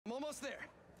almost there.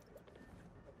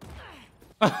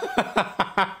 That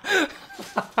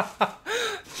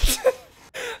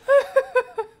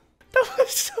was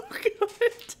so good.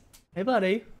 Hey,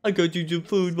 buddy. I got you some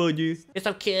food, buddy. You're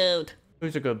so cute.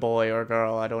 Who's a good boy or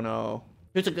girl? I don't know.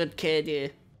 Who's a good kid, yeah?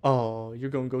 Oh, you're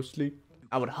gonna go sleep?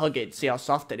 I would hug it, see how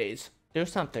soft it is. Do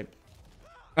something.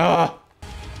 Ah!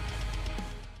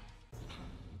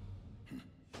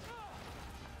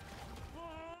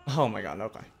 Oh my god,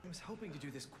 okay. I was hoping to do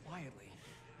this quietly.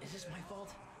 Is this my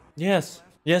fault? Yes.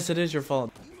 Yes, it is your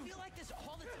fault. You feel like this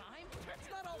all the time? It's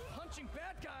not all punching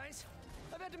bad guys.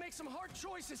 I've had to make some hard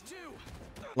choices too.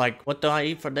 Like, what do I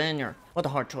eat for dinner? What a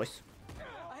hard choice.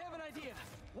 I have an idea.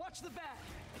 Watch the bat.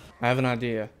 I have an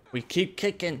idea. We keep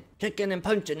kicking and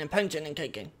punching and punching and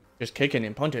kicking. Just kicking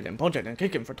and punching and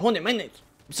kicking for 20 minutes.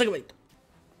 I'm sick of it.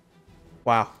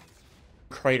 Wow.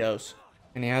 Kratos.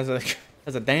 And he has a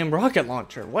damn rocket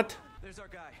launcher. What? There's our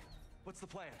guy. What's the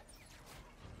plan?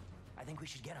 I think we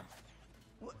should get him.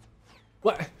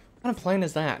 What kind of plan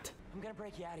is that? I'm gonna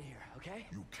break you out of here, okay?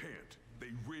 You can't. They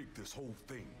rigged this whole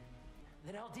thing.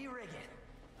 Then I'll de-rig it.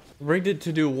 Rigged it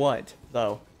to do what,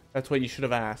 though? That's what you should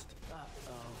have asked.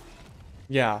 Uh-oh.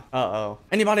 Yeah, uh-oh.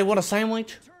 Anybody want a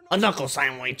sandwich? A knuckle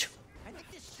sandwich. I think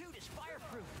this suit is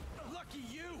fireproof. Lucky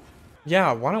you.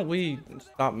 Yeah, why don't we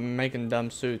stop making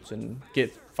dumb suits and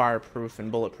get fireproof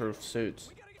and bulletproof suits?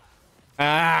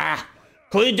 Ah!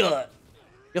 Can we do it?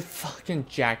 You fucking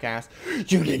jackass.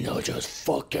 You did not just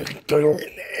fucking do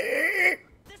it.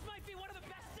 This might be one of the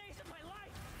best days of my life.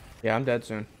 Yeah, I'm dead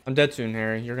soon. I'm dead soon,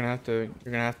 Harry. You're gonna have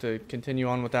to continue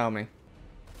on without me.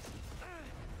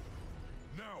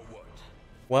 Now what?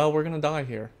 Well, we're gonna die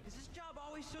here. Is this job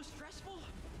always so stressful?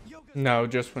 Yoga. No,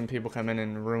 just when people come in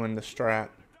and ruin the strat.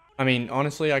 I mean,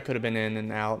 honestly, I could have been in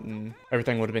and out and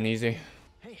everything would have been easy.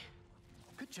 Hey,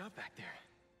 good job back there.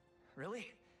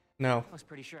 Really? No, I was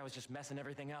pretty sure I was just messing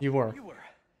everything up. you were. You were.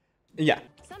 Yeah.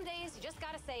 Some days you just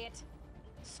gotta say it.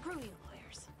 Screw you,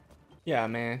 lawyers. Yeah,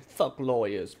 man. Fuck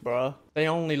lawyers, bruh. They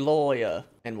only lawyer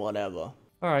and whatever.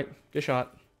 Alright, good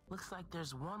shot. Looks like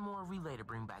there's one more relay to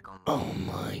bring back on. Oh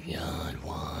my god,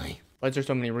 why? Why is there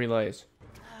so many relays?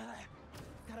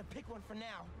 Gotta pick one for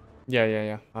now.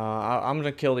 Yeah. I'm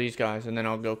gonna kill these guys and then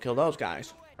I'll go kill those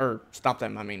guys. Or stop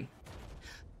them, I mean.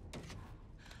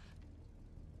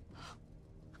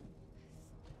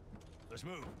 Let's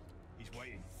move. He's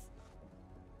waiting.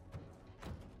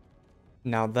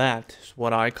 Now that is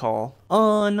what I call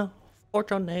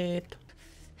unfortunate.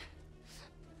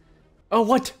 Oh,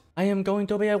 what? I am going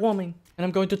to be a woman and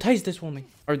I'm going to taste this woman.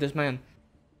 Or this man.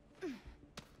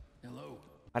 Hello.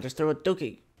 I just threw a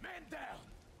dookie. Man down.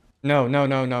 No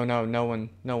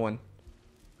one.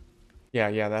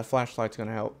 Yeah, that flashlight's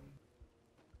gonna help.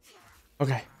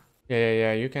 Okay.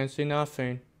 Yeah, you can't see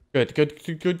nothing. Good.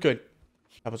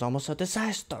 That was almost a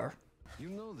disaster. You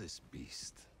know this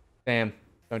beast. Damn.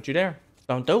 Don't you dare.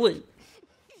 Don't do it.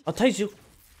 I'll tase you.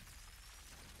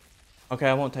 Okay,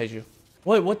 I won't tase you.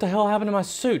 Wait, what the hell happened to my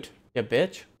suit? You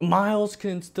bitch. Miles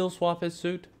can still swap his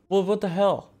suit? Well, what the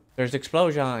hell? There's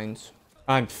explosions.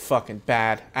 I'm fucking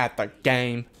bad at the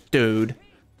game, dude.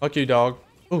 Fuck you, dog.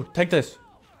 Ooh, take this.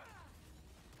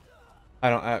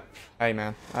 Hey,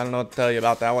 man. I don't know what to tell you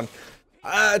about that one.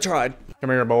 I tried.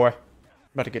 Come here, boy.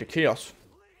 About to get a kiss.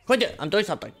 Quit it. I'm doing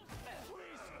something.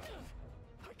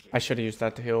 I should have used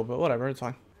that to heal, but whatever. It's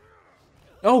fine.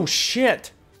 Oh,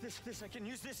 shit. I can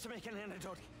use this to make an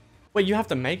antidote. Wait, you have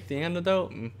to make the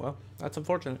antidote? Well, that's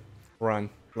unfortunate.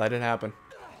 Run. Let it happen.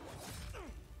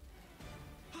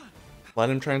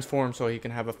 Let him transform so he can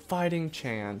have a fighting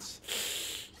chance.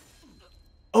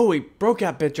 Oh, he broke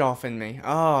that bitch off in me.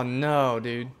 Oh, no,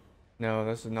 dude. No,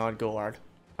 this is not good.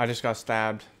 I just got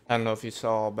stabbed. I don't know if you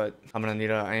saw, but I'm gonna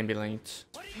need an ambulance.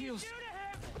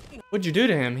 What'd you do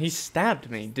to him? He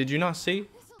stabbed me. Did you not see?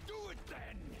 Do it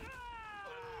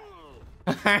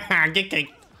then. Get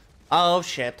kicked. Oh,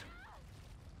 shit.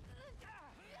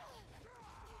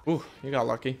 Ooh, you got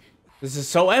lucky. This is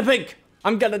so epic.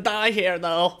 I'm gonna die here,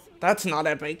 though. That's not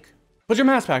epic. Put your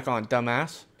mask back on,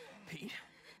 dumbass. Pete.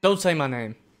 Don't say my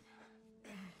name.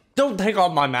 Don't take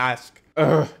off my mask.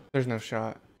 Ugh. There's no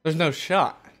shot. There's no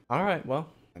shot. All right, well,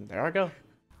 and there I go.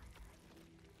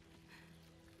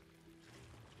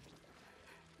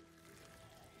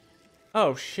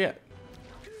 Oh, shit.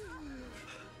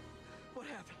 What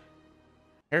happened?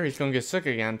 Harry's gonna get sick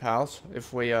again, pals,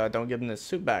 if we don't give him this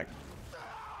suit back.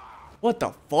 What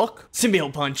the fuck?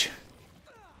 Symbiote punch.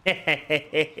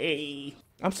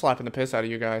 I'm slapping the piss out of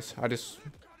you guys.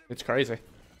 It's crazy.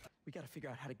 We gotta figure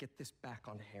out how to get this back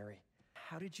onto Harry.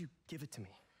 How did you give it to me?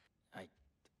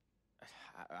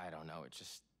 I don't know. It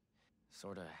just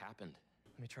sort of happened.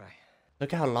 Let me try.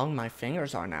 Look how long my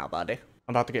fingers are now, buddy.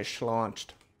 I'm about to get schlaunched.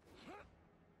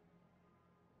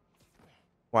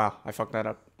 Wow, I fucked that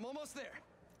up. I'm almost there.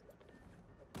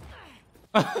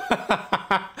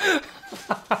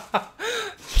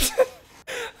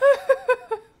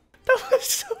 That was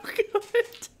so good. What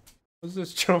was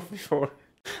this trophy for?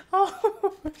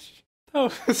 Oh,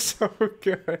 that was so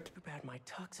good. Too bad my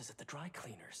tux is at the dry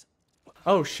cleaners.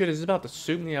 Oh shit, is it about to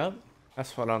suit me up?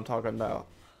 That's what I'm talking about.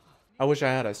 I wish I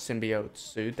had a symbiote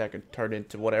suit that could turn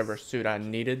into whatever suit I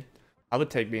needed. I would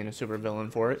take being a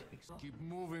supervillain for it. Keep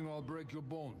moving, I'll break your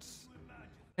bones.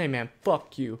 Hey man,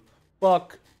 fuck you.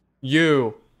 Fuck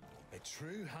you. A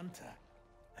true hunter.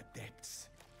 Adepts.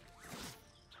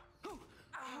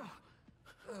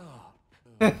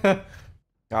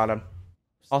 Got him.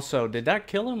 Also, did that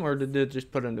kill him or did it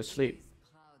just put him to sleep?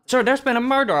 Sir, there's been a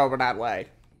murder over that way.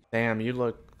 Damn, you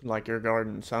look like you're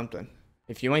guarding something.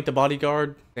 If you ain't the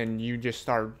bodyguard, then you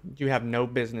have no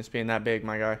business being that big,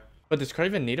 my guy. But does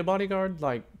Kraven need a bodyguard?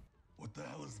 Like, What the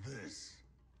hell is this?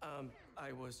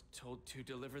 I was told to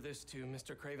deliver this to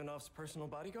Mr. Kravenoff's personal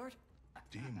bodyguard.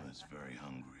 Dima's very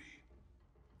hungry.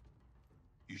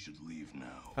 You should leave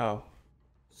now. oh.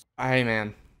 Hey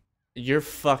man, you're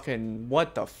fucking,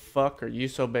 what the fuck are you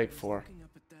so big for? Looking up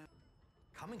at that.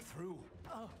 Coming through.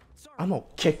 Oh, sorry. I'm gonna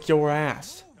kick your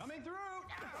ass. Coming through.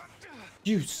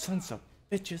 You sons of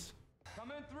bitches.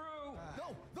 Coming through.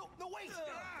 No, wait.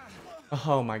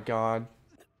 Oh my god.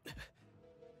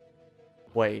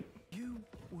 Wait, You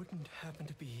wouldn't happen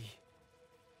to be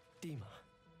Dima.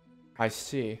 I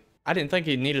see. I didn't think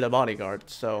he needed a bodyguard,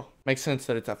 so makes sense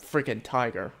that it's a freaking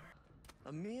tiger.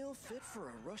 A meal fit for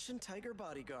a Russian tiger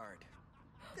bodyguard.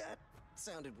 That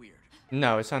sounded weird.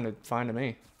 No, it sounded fine to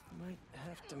me. Might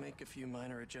have to make a few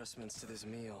minor adjustments to this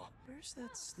meal. Where's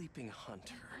that sleeping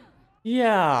hunter?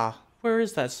 Yeah, where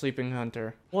is that sleeping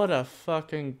hunter? What a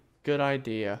fucking good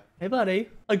idea. Hey buddy,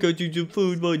 I got you some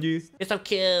food, buddy. You're so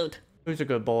cute. Who's a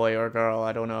good boy or girl?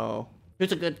 I don't know.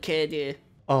 Who's a good kid, yeah?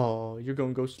 Oh, you're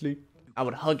gonna go sleep? I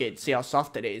would hug it, see how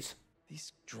soft it is.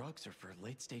 These drugs are for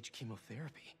late-stage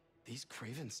chemotherapy. These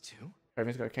Cravens too?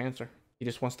 Kraven's got cancer. He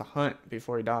just wants to hunt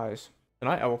before he dies.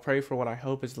 Tonight I will pray for what I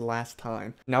hope is the last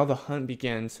time. Now the hunt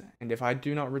begins, and if I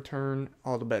do not return,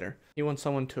 all the better. He wants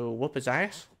someone to whoop his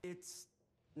ass? It's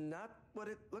not what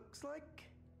it looks like.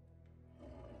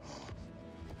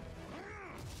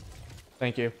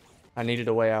 Thank you. I needed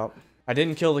a way out. I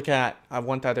didn't kill the cat. I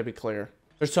want that to be clear.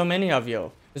 There's so many of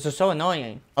you. This is so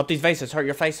annoying. Hope these vases hurt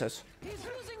your faces. He's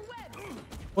using web.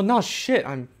 Well, no shit.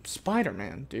 I'm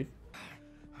Spider-Man, dude.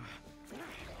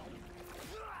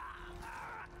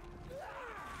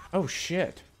 Oh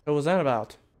shit. What was that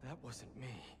about? That wasn't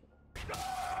me.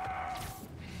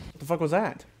 What the fuck was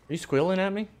that? Are you squealing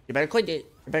at me? You better quit it.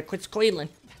 You better quit squealing.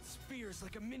 That spear's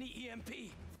like a mini EMP.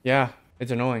 Yeah,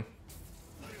 it's annoying.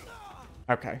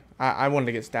 Okay, I wanted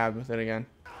to get stabbed with it again.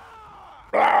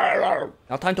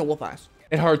 Now time to whoop ass.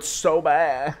 It hurts so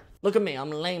bad. Look at me,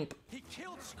 I'm limp. He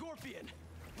killed Scorpion.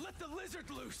 Let the lizard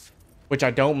loose. Which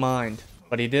I don't mind.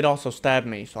 But he did also stab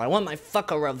me, so I want my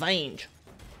fucker revenge.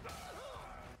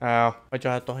 Ow. Why'd you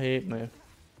have to hit me?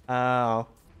 Ow.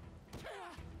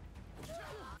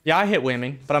 Yeah, I hit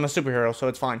women, but I'm a superhero, so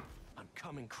it's fine. I'm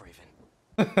coming,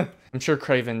 Kraven. I'm sure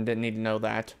Kraven didn't need to know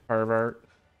that. Pervert.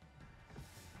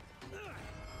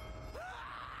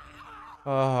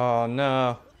 Oh,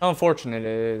 no. How unfortunate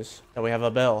it is that we have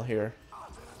a bell here.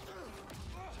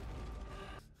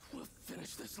 We'll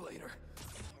finish this later.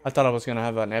 I thought I was gonna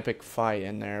have an epic fight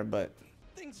in there, but...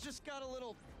 Things just got a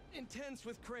little intense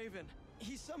with Kraven.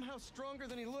 He's somehow stronger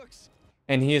than he looks.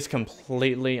 And he is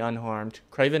completely unharmed.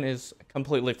 Kraven is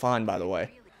completely fine, by the way.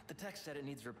 The text said it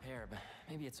needs repair, but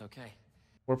maybe it's okay.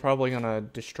 We're probably gonna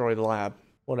destroy the lab.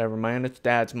 Whatever, man. It's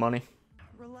Dad's money.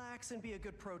 Relax and be a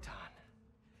good proton.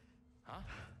 Huh?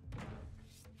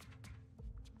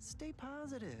 Stay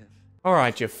positive.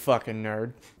 Alright, you fucking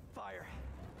nerd. Fire.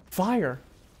 Fire?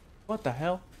 What the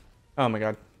hell? Oh my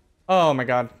god. Oh my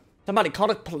god. Somebody call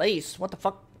the police. What the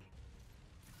fuck?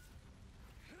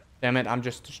 Damn it, I'm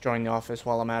just destroying the office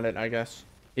while I'm at it, I guess.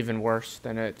 Even worse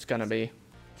than it's gonna be.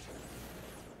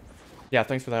 Yeah,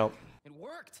 thanks for the help. It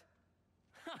worked.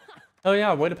 Oh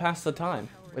yeah, way to pass the time.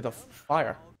 With a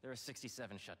fire. There are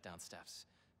 67 shutdown steps.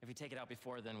 If you take it out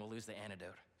before then, we'll lose the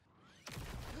antidote.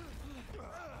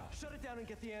 Shut it down and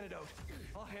get the antidote.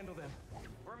 I'll handle them.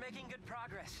 We're making good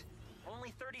progress.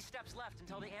 Only 30 steps left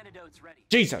until the antidote's ready.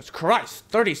 Jesus Christ!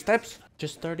 30 steps?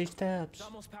 Just 30 steps. It's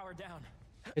almost powered down.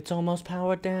 It's almost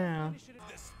powered down.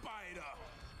 The spider!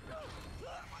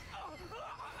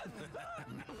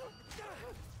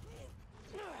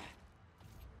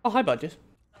 Oh, hi, buddies.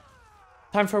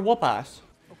 Time for whoop ass.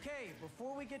 Okay,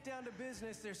 we get down to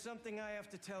business, there's something I have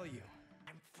to tell you.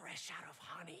 I'm fresh out of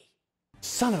honey.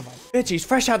 Son of a bitch, he's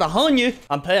fresh out of honey.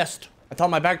 I'm pissed. I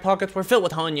thought my back pockets were filled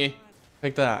with honey.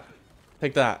 Take that.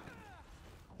 Take that.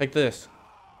 Take this.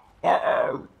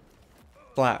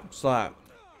 Slap, slap.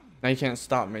 Now you can't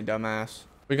stop me, dumbass.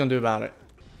 What are you gonna do about it?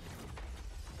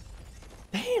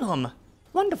 Damn.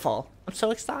 Wonderful. I'm so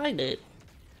excited.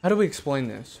 How do we explain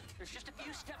this? There's just a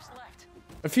few steps left.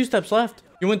 A few steps left.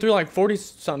 You went through like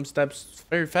 40-something steps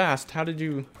very fast. How did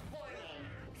you... Warning.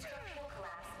 Structural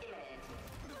collapse imminent.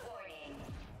 Warning.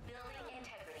 Building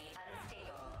integrity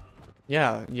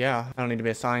unstable. Yeah. I don't need to be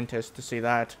a scientist to see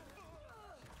that.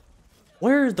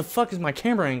 Where the fuck is my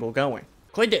camera angle going?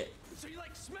 Quit it. So you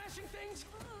like smashing things?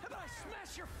 How about I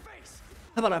smash your face?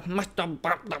 How about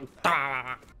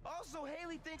I... Also,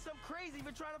 Haley thinks I'm crazy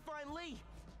for trying to find Lee.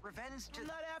 Revenge I'm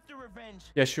not after revenge.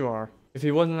 Yes, you are. If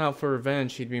he wasn't out for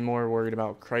revenge, he'd be more worried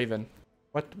about Craven.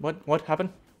 What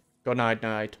happened? Good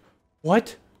night.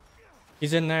 What?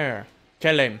 He's in there.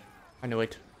 Kill him. I knew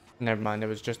it. Never mind, it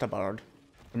was just a bird.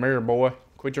 Come here, boy.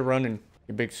 Quit your running,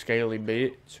 you big scaly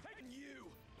bitch.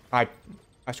 I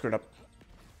screwed up.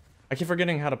 I keep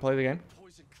forgetting how to play the game.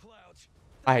 Poison clouds.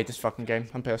 I hate this fucking game.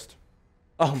 I'm pissed.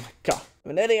 Oh my god.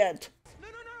 I'm an idiot. No.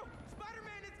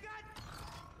 Spider-Man, it's got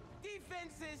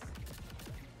defenses.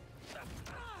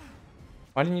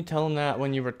 Why didn't you tell him that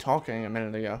when you were talking a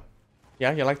minute ago?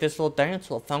 Yeah, you like this little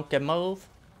dance, little funky move?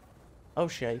 Oh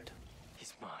shit.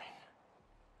 He's mine.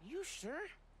 You sure?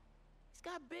 He's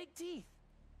got big teeth.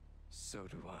 So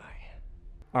do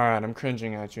I. Alright, I'm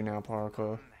cringing at you now,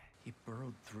 Parkour. He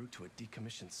burrowed through to a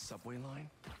decommissioned subway line?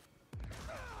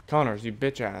 Connors, you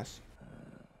bitch ass.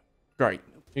 Great.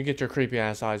 You get your creepy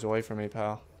ass eyes away from me,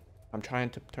 pal. I'm trying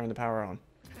to turn the power on.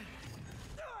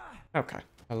 Okay.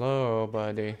 Hello,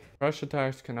 buddy. Rush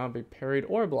attacks cannot be parried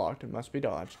or blocked. It must be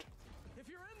dodged. If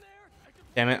you're in there, I can...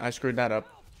 Damn it, I screwed that up.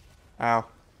 Ow.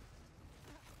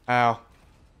 Ow.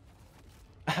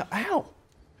 Ow!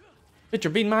 Bitch,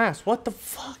 you're beating my ass. What the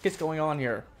fuck is going on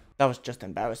here? That was just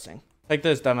embarrassing. Take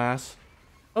this, dumbass.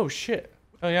 Oh, shit.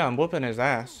 Oh, yeah, I'm whooping his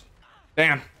ass.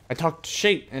 Damn. I talked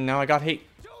shit, and now I got hate.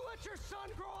 Don't let your son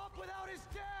grow up without his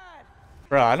dad!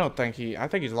 Bro, I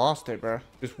think he's lost it, bro.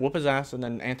 Just whoop his ass and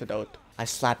then antidote. I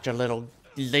slapped your little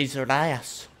lasered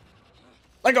ass.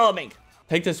 Let go of me.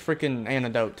 Take this freaking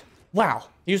antidote. Wow,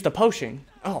 used a potion.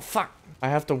 Oh, fuck. I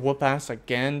have to whoop ass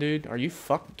again, dude. Are you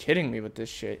fucking kidding me with this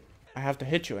shit? I have to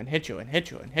hit you and hit you and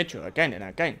hit you and hit you again and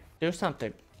again. Do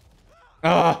something.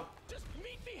 Ah! Just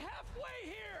meet me halfway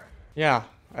here! Yeah,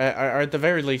 or at the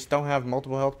very least, don't have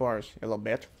multiple health bars, you little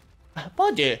bitch.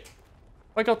 Buddy.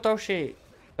 Why go throw shit?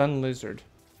 Stun lizard.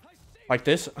 Like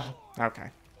this? Oh, okay.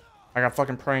 I got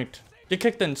fucking pranked. Get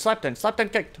kicked in, slapped in,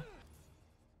 kicked.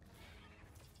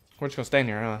 We're just gonna stand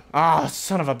here, huh? Ah,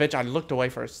 son of a bitch, I looked away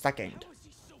for a second.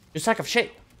 You sack of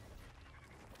shit.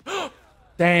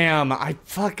 Damn, I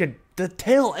fucking... The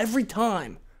tail every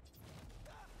time.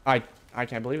 I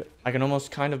can't believe it. I can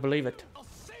almost kind of believe it. I'll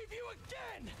save you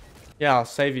again! Yeah, I'll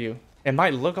save you. It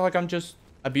might look like I'm just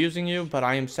abusing you, but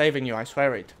I am saving you, I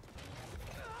swear it.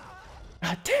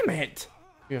 Ah, damn it!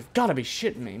 You have gotta be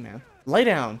shitting me, man. Lay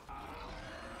down.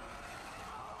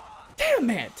 Damn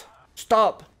it!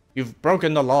 Stop! You've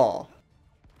broken the law.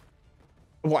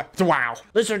 What? Wow.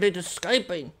 Lizard is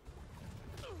escaping.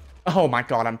 Oh my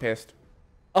god, I'm pissed.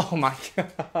 Oh my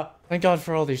god. Thank god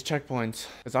for all these checkpoints,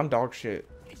 because I'm dog shit.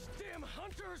 These damn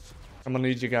hunters! I'm gonna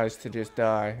need you guys to just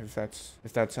die if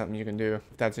that's something you can do.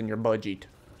 If that's in your budget.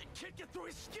 They can't get through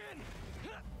his skin!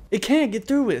 It can't get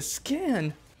through his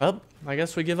skin. Well, I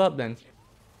guess we give up then.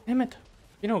 Damn it.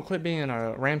 You don't quit being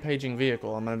a rampaging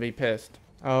vehicle, I'm gonna be pissed.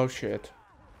 Oh shit.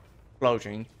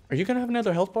 Explosion. Are you gonna have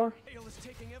another health bar? Hale is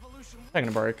taking evolution. Taking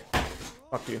a break.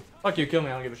 Fuck you. Fuck you, kill me,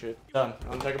 I don't give a shit. Done.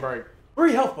 I'm gonna take a break.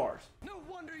 3 health bars. No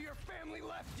wonder your family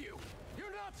left you!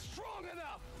 You're not strong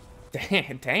enough!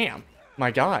 Damn. My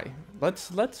guy.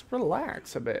 Let's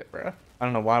relax a bit, bruh. I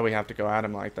don't know why we have to go at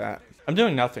him like that. I'm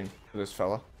doing nothing for this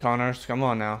fella. Connors, come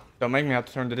on now. Don't make me have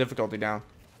to turn the difficulty down.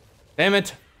 Damn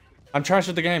it. I'm trash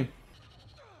at the game.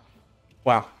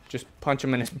 Wow. Just punch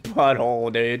him in his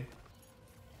butthole, dude.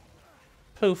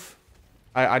 Poof.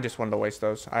 I just wanted to waste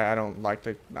those. I don't like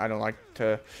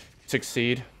to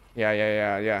succeed.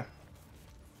 Yeah.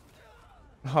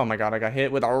 Oh my god, I got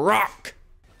hit with a rock.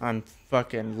 I'm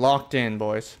fucking locked in,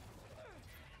 boys.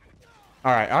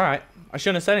 Alright. I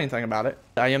shouldn't have said anything about it.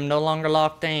 I am no longer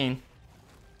locked in.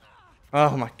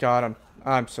 Oh my god,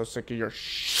 I'm so sick of your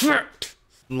shit.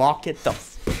 Lock it the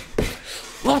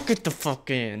fuck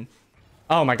in.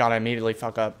 Oh my god, I immediately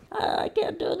fuck up. I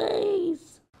can't do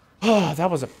these. Oh, that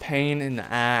was a pain in the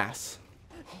ass.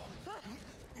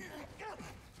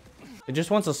 It just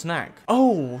wants a snack.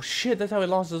 Oh, shit, that's how he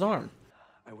lost his arm.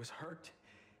 I was hurt,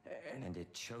 and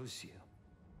it chose you.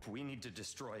 We need to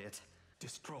destroy it.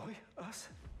 Destroy us?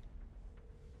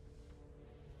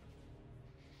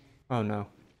 Oh, no.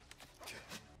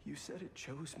 You said it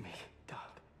chose me,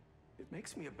 Doc. It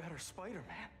makes me a better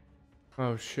Spider-Man.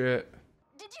 Oh, shit.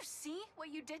 Did you see what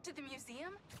you did to the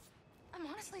museum? I'm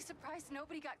honestly surprised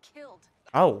nobody got killed.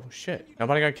 Oh, shit.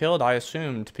 Nobody got killed? I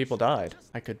assumed people died.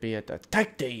 I could be a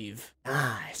detective.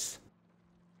 Nice.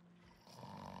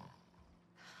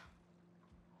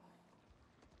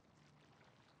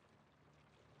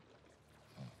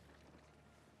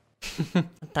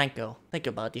 Thank you. Thank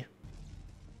you, buddy.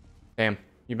 Damn,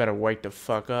 you better wake the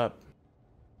fuck up.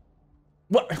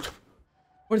 What?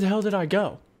 Where the hell did I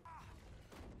go?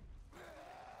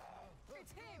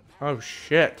 Oh,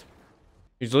 shit.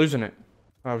 He's losing it.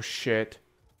 Oh, shit.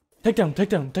 Take down, take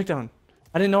down, take down.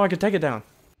 I didn't know I could take it down.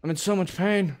 I'm in so much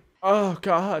pain. Oh,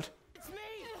 God.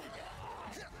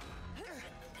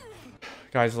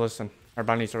 Guys, listen.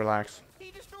 Everybody needs to relax.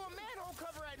 He just threw a manhole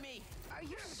cover at me. Are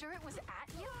you sure it was at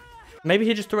you? Maybe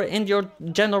he just threw it in your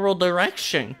general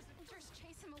direction. Just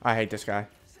chase him I hate this guy.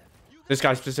 This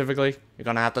guy specifically. You're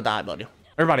gonna have to die, buddy.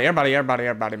 Everybody.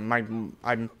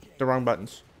 I'm the wrong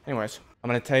buttons. Anyways, I'm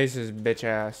gonna tase his bitch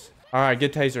ass. Alright,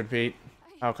 get tasered, Pete.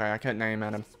 Okay, I can't name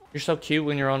at him. You're so cute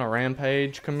when you're on a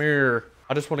rampage. Come here.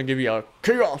 I just want to give you a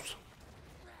chaos.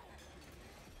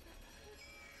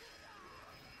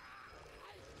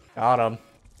 Got him.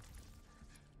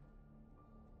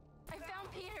 I found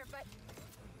Peter, but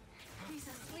he's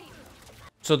asleep.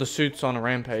 So the suit's on a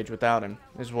rampage without him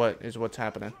is what's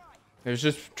happening. It was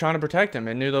just trying to protect him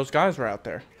and knew those guys were out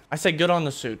there. I say good on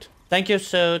the suit. Thank you,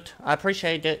 suit. I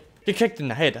appreciate it. Get kicked in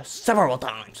the head several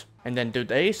times. And then do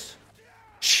this.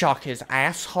 Shock his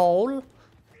asshole.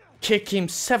 Kick him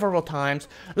several times.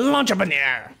 Launch up in the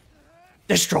air.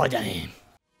 Destroy them.